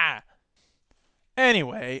 Gah!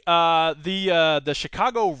 Anyway, the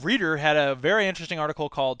Chicago Reader had a very interesting article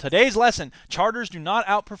called "Today's Lesson: Charters Do Not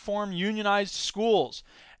Outperform Unionized Schools."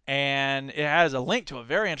 And it has a link to a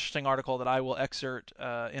very interesting article that I will excerpt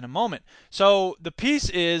in a moment. So the piece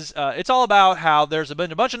is, it's all about how there's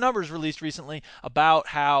been a bunch of numbers released recently about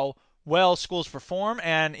how well schools perform.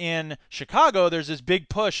 And in Chicago, there's this big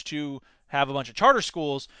push to have a bunch of charter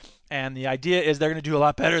schools. And the idea is they're going to do a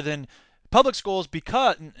lot better than public schools,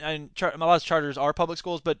 because a lot of charters are public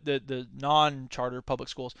schools, but the non-charter public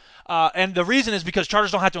schools. And the reason is because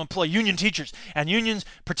charters don't have to employ union teachers, and unions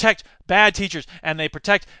protect bad teachers, and they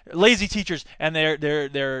protect lazy teachers, and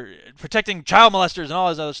they're protecting child molesters and all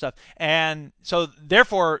this other stuff. And so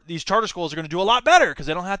therefore, these charter schools are going to do a lot better because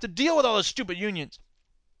they don't have to deal with all those stupid unions.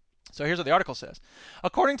 So here's what the article says.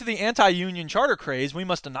 According to the anti-union charter craze, we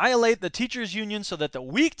must annihilate the teachers' union so that the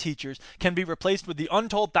weak teachers can be replaced with the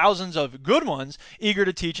untold thousands of good ones eager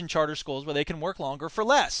to teach in charter schools where they can work longer for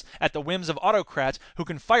less, at the whims of autocrats who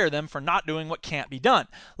can fire them for not doing what can't be done,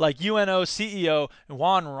 like UNO CEO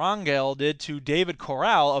Juan Rangel did to David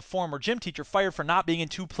Corral, a former gym teacher fired for not being in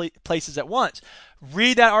two places at once.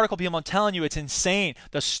 Read that article, people. I'm telling you, it's insane.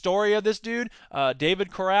 The story of this dude,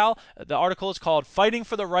 David Corral, the article is called "Fighting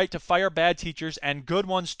for the Right to Fire Bad Teachers and Good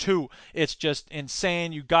Ones Too." It's just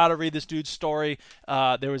insane. You got to read this dude's story.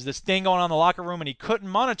 There was this thing going on in the locker room, and he couldn't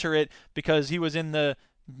monitor it because he was in the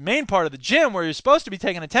main part of the gym where he was supposed to be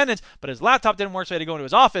taking attendance, but his laptop didn't work, so he had to go into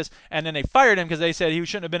his office, and then they fired him because they said he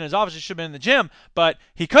shouldn't have been in his office, he should have been in the gym, but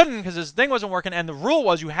he couldn't because his thing wasn't working, and the rule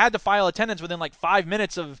was you had to file attendance within like 5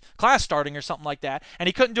 minutes of class starting or something like that, and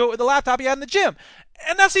he couldn't do it with the laptop he had in the gym.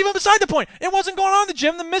 And that's even beside the point. It wasn't going on in the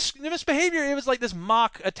gym. The misbehavior, it was like this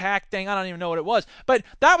mock attack thing. I don't even know what it was. But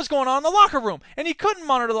that was going on in the locker room. And he couldn't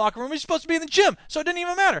monitor the locker room. He was supposed to be in the gym. So it didn't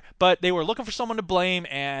even matter. But they were looking for someone to blame,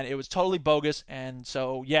 and it was totally bogus. And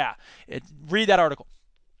so, yeah, read that article.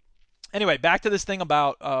 Anyway, back to this thing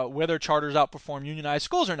about whether charters outperform unionized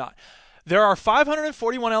schools or not. There are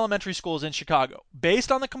 541 elementary schools in Chicago.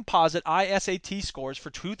 Based on the composite ISAT scores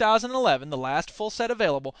for 2011, the last full set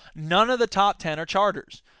available, none of the top 10 are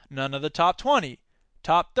charters. None of the top 20,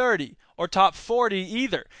 top 30, or top 40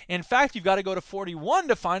 either. In fact, you've got to go to 41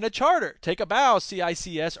 to find a charter. Take a bow,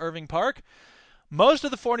 CICS Irving Park. Most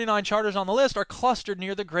of the 49 charters on the list are clustered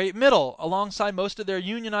near the Great Middle, alongside most of their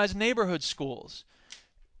unionized neighborhood schools.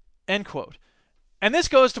 End quote. And this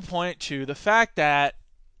goes to point to the fact that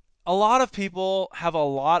a lot of people have a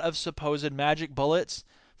lot of supposed magic bullets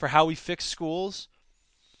for how we fix schools.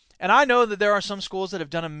 And I know that there are some schools that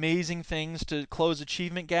have done amazing things to close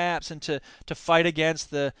achievement gaps and to fight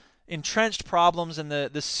against the entrenched problems and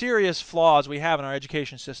the serious flaws we have in our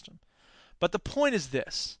education system. But the point is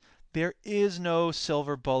this. There is no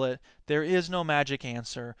silver bullet. There is no magic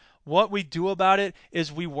answer. What we do about it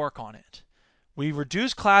is we work on it. We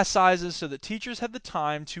reduce class sizes so that teachers have the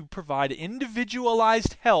time to provide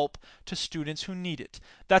individualized help to students who need it.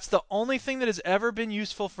 That's the only thing that has ever been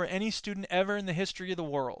useful for any student ever in the history of the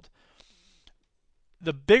world.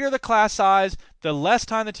 The bigger the class size, the less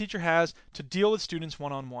time the teacher has to deal with students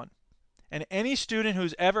one-on-one. And any student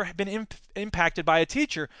who's ever been impacted by a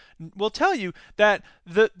teacher will tell you that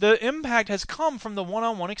the impact has come from the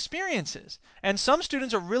one-on-one experiences. And some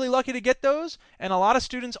students are really lucky to get those, and a lot of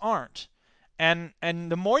students aren't. And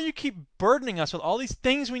the more you keep burdening us with all these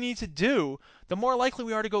things we need to do, the more likely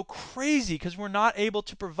we are to go crazy because we're not able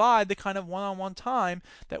to provide the kind of one-on-one time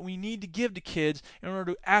that we need to give to kids in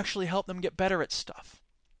order to actually help them get better at stuff.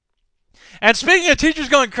 And speaking of teachers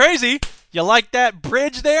going crazy, you like that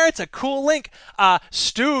bridge there? It's a cool link.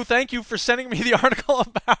 Stu, thank you for sending me the article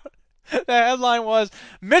about. The headline was,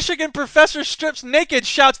 Michigan professor strips naked,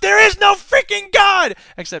 shouts, "There is no freaking God!"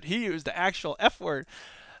 Except he used the actual F word.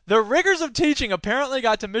 The rigors of teaching apparently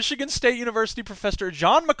got to Michigan State University professor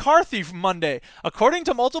John McCarthy from Monday. According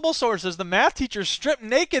to multiple sources, the math teacher stripped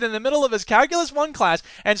naked in the middle of his Calculus 1 class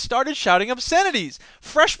and started shouting obscenities.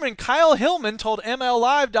 Freshman Kyle Hillman told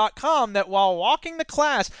MLLive.com that while walking the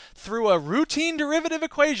class through a routine derivative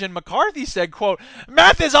equation, McCarthy said, quote,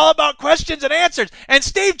 "Math is all about questions and answers, and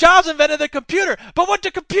Steve Jobs invented the computer. But what do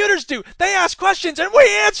computers do? They ask questions and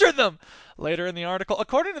we answer them." Later in the article,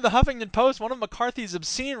 according to the Huffington Post, one of McCarthy's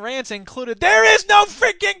obscene rants included, "There is no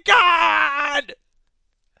freaking God!"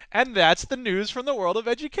 And that's the news from the world of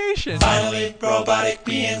education. Finally, robotic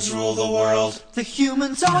beings rule the world. The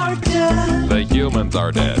humans are dead. The humans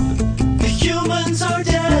are dead. The humans are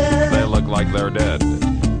dead. They look like they're dead.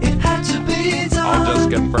 It had to be done. I'll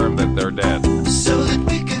just confirm that they're dead. So that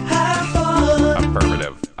we could have fun.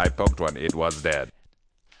 Affirmative. I poked one. It was dead.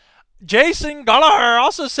 Jason Gallagher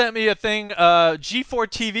also sent me a thing. G4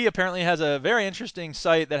 TV apparently has a very interesting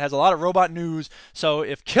site that has a lot of robot news. So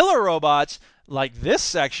if killer robots like this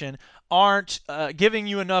section aren't giving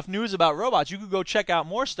you enough news about robots, you could go check out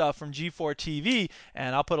more stuff from G4 TV,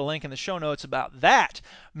 and I'll put a link in the show notes about that.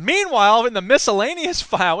 Meanwhile, in the miscellaneous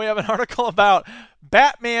file, we have an article about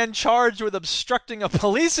Batman charged with obstructing a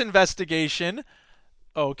police investigation.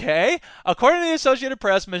 Okay. According to the Associated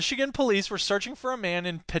Press, Michigan police were searching for a man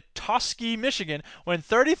in Petoskey, Michigan, when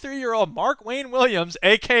 33-year-old Mark Wayne Williams,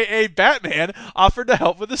 a.k.a. Batman, offered to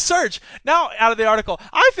help with the search. Now, out of the article,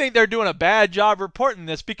 I think they're doing a bad job reporting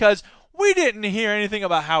this because we didn't hear anything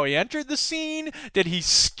about how he entered the scene. Did he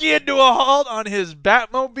skid to a halt on his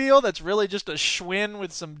Batmobile that's really just a Schwinn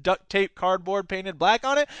with some duct tape cardboard painted black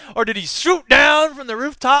on it? Or did he swoop down from the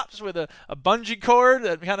rooftops with a bungee cord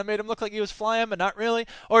that kind of made him look like he was flying, but not really?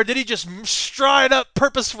 Or did he just stride up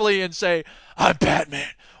purposefully and say, "I'm Batman,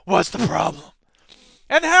 what's the problem?"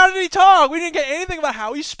 And how did he talk? We didn't get anything about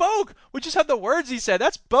how he spoke. We just have the words he said.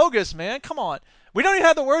 That's bogus, man. Come on. We don't even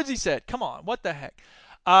have the words he said. Come on. What the heck?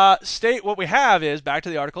 What we have is, back to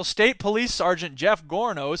the article, State Police Sergeant Jeff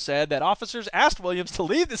Gorno said that officers asked Williams to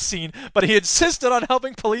leave the scene, but he insisted on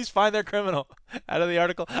helping police find their criminal. Out of the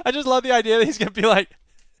article. I just love the idea that he's going to be like,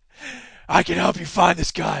 "I can help you find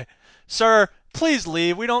this guy. Sir, please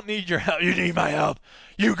leave. We don't need your help. You need my help.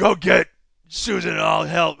 You go get Susan and I'll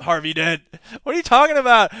help Harvey Dent." What are you talking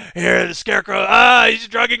about? "Here, the scarecrow. He's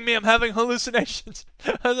drugging me. I'm having hallucinations."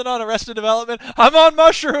 I wasn't on Arrested Development. I'm on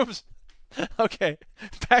mushrooms. Okay,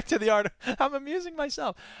 back to the article. I'm amusing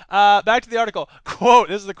myself. Back to the article. Quote,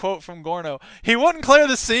 this is the quote from Gorno. "He wouldn't clear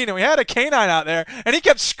the scene, and we had a canine out there, and he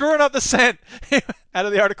kept screwing up the scent." Out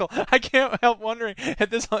of the article. I can't help wondering if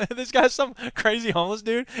this guy's some crazy homeless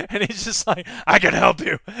dude, and he's just like, "I can help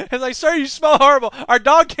you." It's like, "Sir, you smell horrible. Our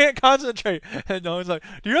dog can't concentrate." And no one's like,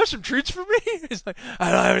 "Do you have some treats for me?" He's like,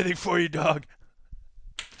 "I don't have anything for you, dog."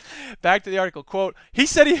 Back to the article. Quote, "He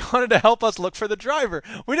said he wanted to help us look for the driver.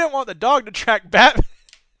 We didn't want the dog to track Batman."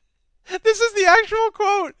 This is the actual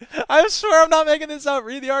quote. I swear I'm not making this up.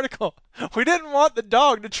 Read the article. "We didn't want the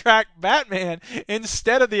dog to track Batman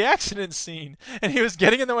instead of the accident scene, and he was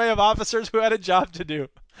getting in the way of officers who had a job to do."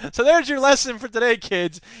 So there's your lesson for today,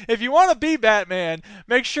 kids. If you want to be Batman,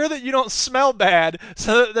 make sure that you don't smell bad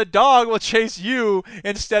so that the dog will chase you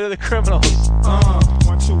instead of the criminals.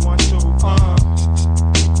 1, 2, 1, 2,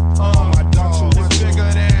 my dog is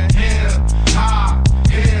bigger than hip hop,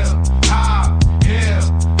 hip hop, hip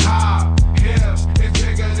hop, it's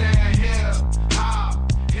bigger than hip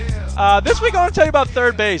hop, This week I want to tell you about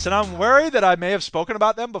Third Base, and I'm worried that I may have spoken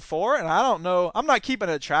about them before, and I don't know. I'm not keeping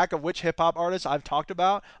a track of which hip-hop artists I've talked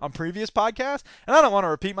about on previous podcasts, and I don't want to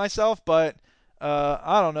repeat myself, but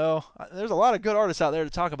I don't know. There's a lot of good artists out there to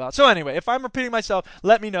talk about. So anyway, if I'm repeating myself,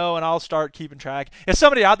 let me know, and I'll start keeping track. If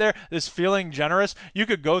somebody out there is feeling generous, you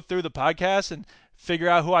could go through the podcast and figure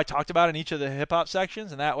out who I talked about in each of the hip-hop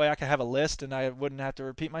sections, and that way I could have a list, and I wouldn't have to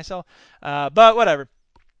repeat myself. But whatever.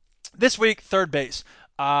 This week, Third Base.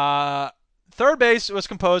 Third Base was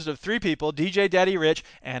composed of 3 people, DJ Daddy Rich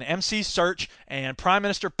and MC Search and Prime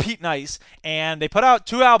Minister Pete Nice, and they put out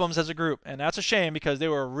 2 albums as a group, and that's a shame because they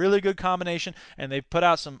were a really good combination, and they put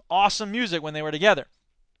out some awesome music when they were together.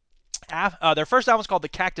 Their first album was called the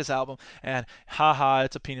Cactus Album, and haha,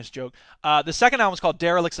 it's a penis joke. The second album was called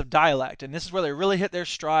Derelicts of Dialect, and this is where they really hit their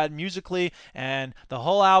stride musically, and the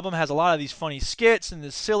whole album has a lot of these funny skits and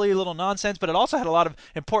this silly little nonsense, but it also had a lot of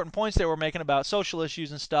important points they were making about social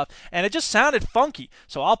issues and stuff, and it just sounded funky.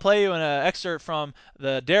 So I'll play you an excerpt from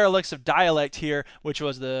the Derelicts of Dialect here, which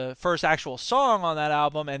was the first actual song on that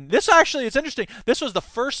album, and this actually, it's interesting, this was the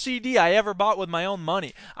first CD I ever bought with my own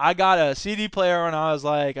money. I got a CD player when I was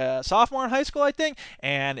like sophomore in high school, I think,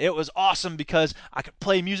 and it was awesome because I could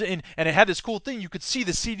play music, and it had this cool thing. You could see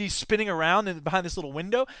the CD spinning around behind this little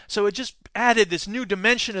window, so it just added this new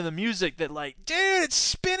dimension of the music that, like, dude, it's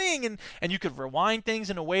spinning, and you could rewind things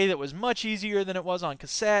in a way that was much easier than it was on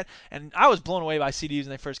cassette, and I was blown away by CDs when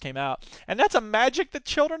they first came out, and that's a magic that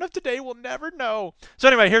children of today will never know. So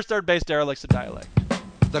anyway, here's Third Base, Derelicts of Dialect.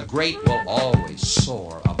 The great will always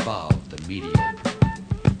soar above the mediocre.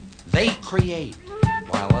 They create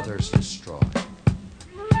while others destroy.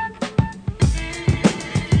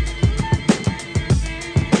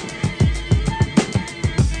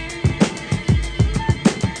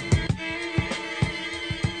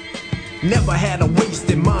 never had a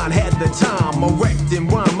wasted mind, had the time. Erect and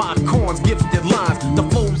rhyme my corns, gifted lines. The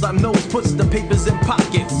flows I knows puts the papers in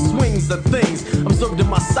pockets. Swings the things absorbed in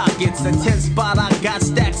my sockets. A 10 spot I got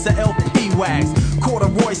stacks of LP wax.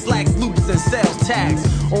 Corduroy slacks, loops and sales tags.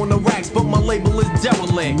 On the racks, but my label is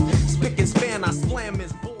derelict. Spick and span, I slam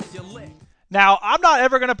his balls, you lick. Now, I'm not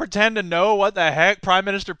ever going to pretend to know what the heck Prime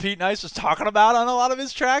Minister Pete Nice was talking about on a lot of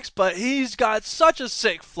his tracks, but he's got such a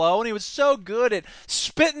sick flow, and he was so good at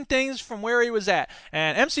spitting things from where he was at.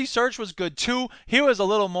 And MC Search was good, too. He was a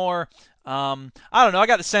little more... I don't know. I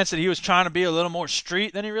got the sense that he was trying to be a little more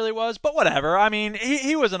street than he really was, but whatever. I mean,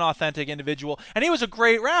 he was an authentic individual, and he was a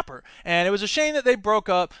great rapper. And it was a shame that they broke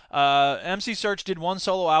up. MC Search did one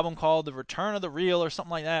solo album called The Return of the Real or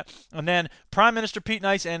something like that. And then Prime Minister Pete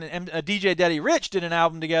Nice and DJ Daddy Rich did an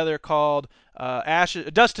album together called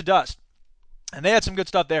Dust to Dust. And they had some good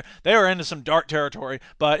stuff there. They were into some dark territory,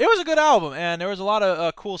 but it was a good album, and there was a lot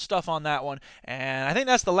of cool stuff on that one. And I think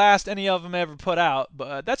that's the last any of them ever put out,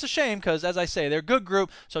 but that's a shame because, as I say, they're a good group.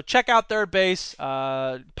 So check out their bass,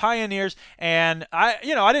 Pioneers. And I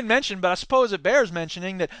didn't mention, but I suppose it bears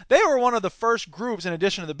mentioning that they were one of the first groups, in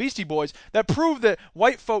addition to the Beastie Boys, that proved that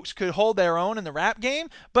white folks could hold their own in the rap game.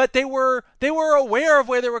 But they were aware of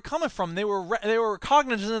where they were coming from. They were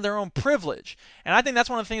cognizant of their own privilege. And I think that's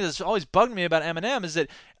one of the things that's always bugged me about Eminem is that,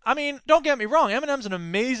 I mean, don't get me wrong, Eminem's an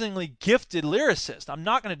amazingly gifted lyricist. I'm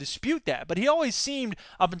not going to dispute that. But he always seemed,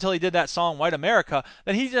 up until he did that song, White America,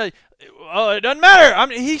 that it doesn't matter.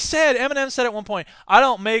 Eminem said at one point, I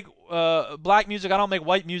don't make black music, I don't make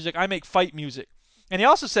white music, I make fight music. And he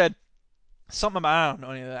also said something about, I don't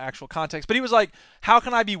know any of the actual context, but he was like, how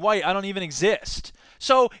can I be white? I don't even exist.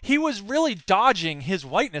 So he was really dodging his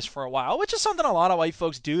whiteness for a while, which is something a lot of white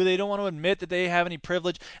folks do. They don't want to admit that they have any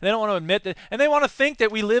privilege, and they don't want to admit that, and they want to think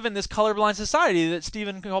that we live in this colorblind society that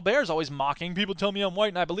Stephen Colbert is always mocking. People tell me I'm white,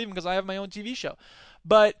 and I believe him because I have my own TV show.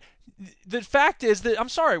 But the fact is that, I'm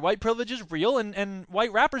sorry, white privilege is real, and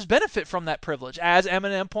white rappers benefit from that privilege, as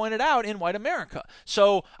Eminem pointed out in White America.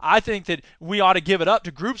 So I think that we ought to give it up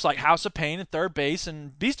to groups like House of Pain and Third Base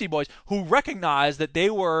and Beastie Boys, who recognize that they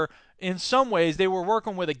were, in some ways, they were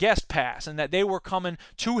working with a guest pass, and that they were coming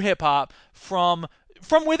to hip-hop from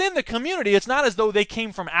within the community. It's not as though they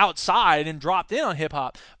came from outside and dropped in on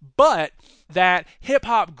hip-hop, but that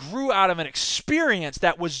hip-hop grew out of an experience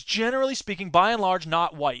that was, generally speaking, by and large,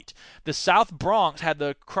 not white. The South Bronx had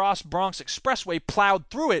the Cross Bronx Expressway plowed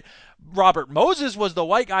through it. Robert Moses was the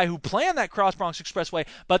white guy who planned that Cross Bronx Expressway,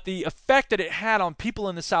 but the effect that it had on people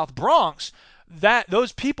in the South Bronx, that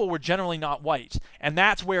those people were generally not white, and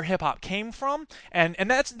that's where hip-hop came from, and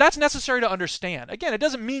that's necessary to understand. Again, it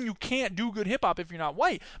doesn't mean you can't do good hip-hop if you're not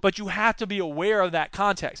white, but you have to be aware of that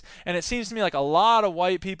context. And it seems to me like a lot of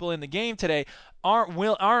white people in the game today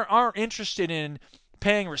aren't interested in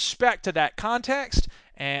paying respect to that context.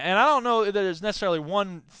 And I don't know that there's necessarily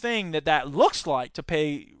one thing that looks like to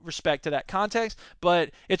pay respect to that context,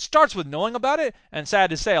 but it starts with knowing about it, and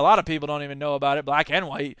sad to say, a lot of people don't even know about it, black and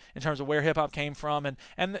white, in terms of where hip-hop came from,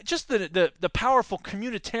 and just the powerful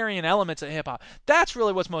communitarian elements of hip-hop. That's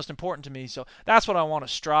really what's most important to me, so that's what I want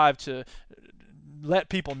to strive to let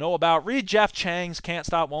people know about. Read Jeff Chang's Can't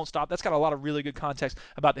Stop, Won't Stop. That's got a lot of really good context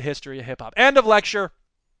about the history of hip-hop. End of lecture.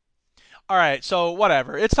 All right, so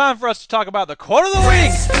whatever. It's time for us to talk about the quote of the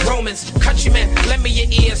week. Romans, countrymen, lend me your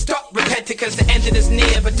ear. Stop repenting because the end is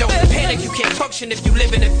near. But don't panic, you can't function if you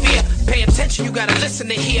live in fear. Pay attention, you gotta listen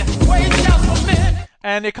to hear. Wait just a minute.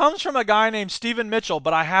 And it comes from a guy named Stephen Mitchell,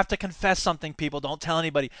 but I have to confess something, people. Don't tell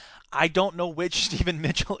anybody. I don't know which Stephen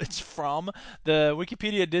Mitchell it's from. The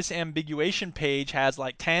Wikipedia disambiguation page has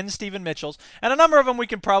like 10 Stephen Mitchells, and a number of them we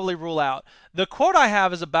can probably rule out. The quote I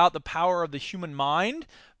have is about the power of the human mind,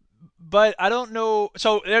 but I don't know.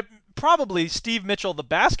 So probably Steve Mitchell, the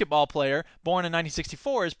basketball player, born in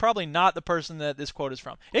 1964, is probably not the person that this quote is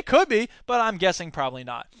from. It could be, but I'm guessing probably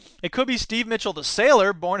not. It could be Steve Mitchell, the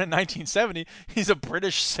sailor, born in 1970. He's a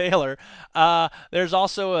British sailor. There's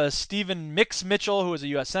also a Stephen Mix Mitchell, who was a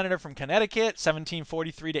U.S. Senator from Connecticut,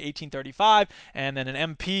 1743 to 1835, and then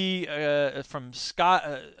an MP from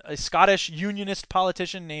a Scottish Unionist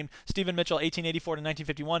politician named Stephen Mitchell, 1884 to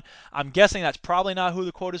 1951. I'm guessing that's probably not who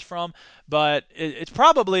the quote is from, but it's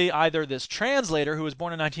probably either this translator who was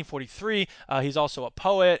born in 1943. He's also a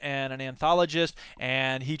poet and an anthologist,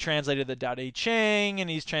 and he translated the Tao Te Ching, and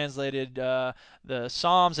he's translated the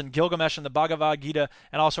Psalms and Gilgamesh and the Bhagavad Gita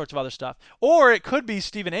and all sorts of other stuff. Or it could be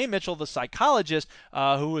Stephen A. Mitchell, the psychologist,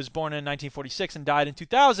 who was born in 1946 and died in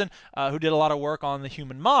 2000, who did a lot of work on the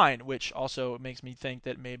human mind, which also makes me think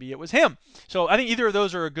that maybe it was him. So I think either of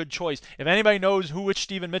those are a good choice. If anybody knows which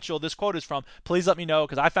Stephen Mitchell this quote is from, please let me know,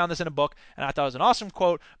 because I found this in a book, and I thought it was an awesome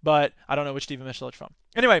quote, but but I don't know which Stephen Mitchell it's from.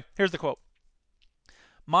 Anyway, here's the quote.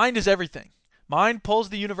 Mind is everything. Mind pulls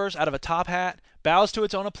the universe out of a top hat, bows to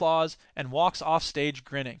its own applause, and walks off stage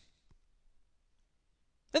grinning.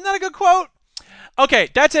 Isn't that a good quote? Okay,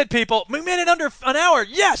 that's it, people. We made it under an hour.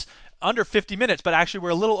 Yes! Under 50 minutes, but actually we're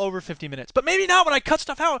a little over 50 minutes. But maybe not when I cut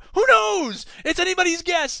stuff out. Who knows? It's anybody's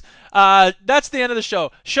guess. That's the end of the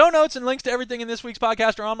show. Show notes and links to everything in this week's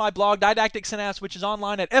podcast are on my blog, Didactic Synapse, which is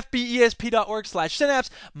online at fbesp.org/synapse.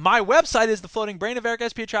 My website is The Floating Brain of Eric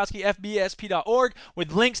S. Piotrowski, fbesp.org,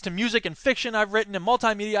 with links to music and fiction I've written and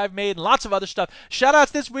multimedia I've made and lots of other stuff.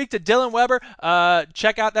 Shout-outs this week to Dylan Weber.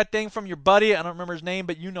 Check out that thing from your buddy. I don't remember his name,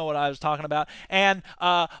 but you know what I was talking about. And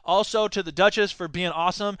also to the Duchess for being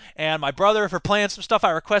awesome, and my brother for playing some stuff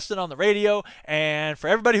I requested on the radio, and for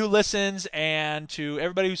everybody who listens, and to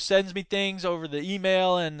everybody who sends me things over the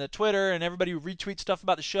email and the Twitter, and everybody who retweets stuff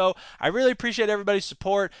about the show. I really appreciate everybody's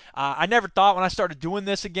support. I never thought when I started doing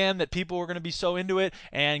this again that people were going to be so into it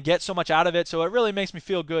and get so much out of it, so it really makes me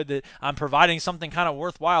feel good that I'm providing something kind of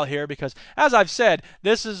worthwhile here, because as I've said,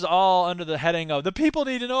 this is all under the heading of the people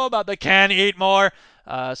need to know about the Can Eat More.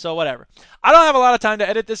 So whatever. I don't have a lot of time to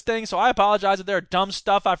edit this thing, so I apologize if there are dumb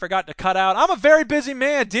stuff I forgot to cut out. I'm a very busy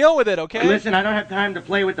man. Deal with it, okay? Listen, I don't have time to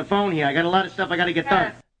play with the phone here. I got a lot of stuff I got to get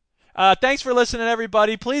done. Thanks for listening,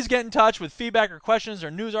 everybody. Please get in touch with feedback or questions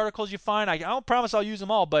or news articles you find. I don't promise I'll use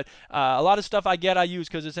them all, but a lot of stuff I use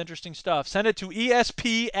because it's interesting stuff. Send it to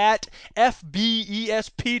esp@fbesp.org.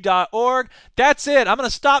 That's it. I'm going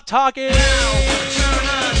to stop talking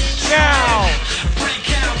now.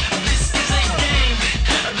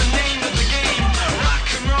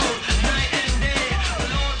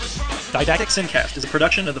 Didactic SynCast is a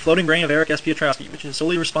production of the Floating Brain of Eric S. Piotrowski, which is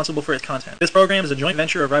solely responsible for its content. This program is a joint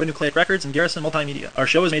venture of Ribonucleic Records and Garrison Multimedia. Our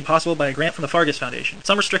show is made possible by a grant from the Fargus Foundation.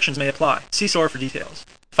 Some restrictions may apply. See SOAR for details.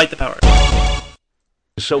 Fight the power.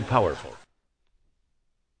 So powerful.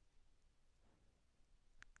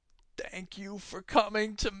 Thank you for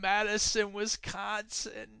coming to Madison,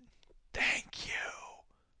 Wisconsin. Thank you.